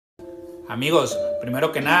Amigos,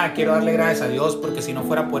 primero que nada quiero darle gracias a Dios porque si no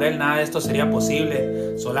fuera por Él nada de esto sería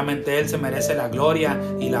posible. Solamente Él se merece la gloria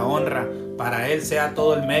y la honra. Para Él sea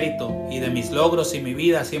todo el mérito y de mis logros y mi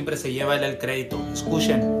vida siempre se lleva Él el crédito.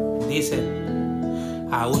 Escuchen, dice: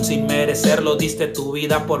 aún sin merecerlo diste tu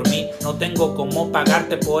vida por mí. No tengo cómo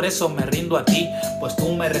pagarte, por eso me rindo a ti. Pues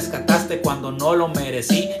tú me rescataste cuando no lo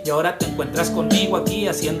merecí. Y ahora te encuentras conmigo aquí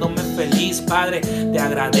haciéndome feliz. Padre, te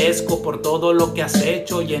agradezco por todo lo que has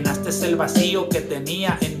hecho. Llenaste el vacío que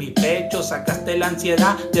tenía en mi pecho. Sacaste la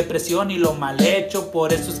ansiedad, depresión y lo mal hecho.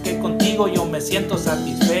 Por eso es que contigo yo me siento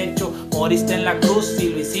satisfecho. Moriste en la cruz y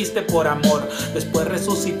lo hiciste por amor. Después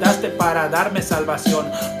resucitaste para darme salvación.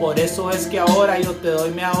 Por eso es que ahora yo te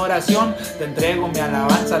doy mi adoración. Te entrego mi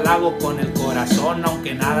alabanza, la hago con el corazón.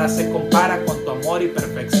 Aunque nada se compara con tu amor y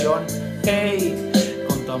perfección. Hey,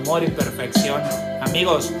 con tu amor y perfección.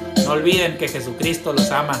 Amigos, no olviden que Jesucristo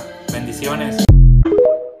los ama. Bendiciones.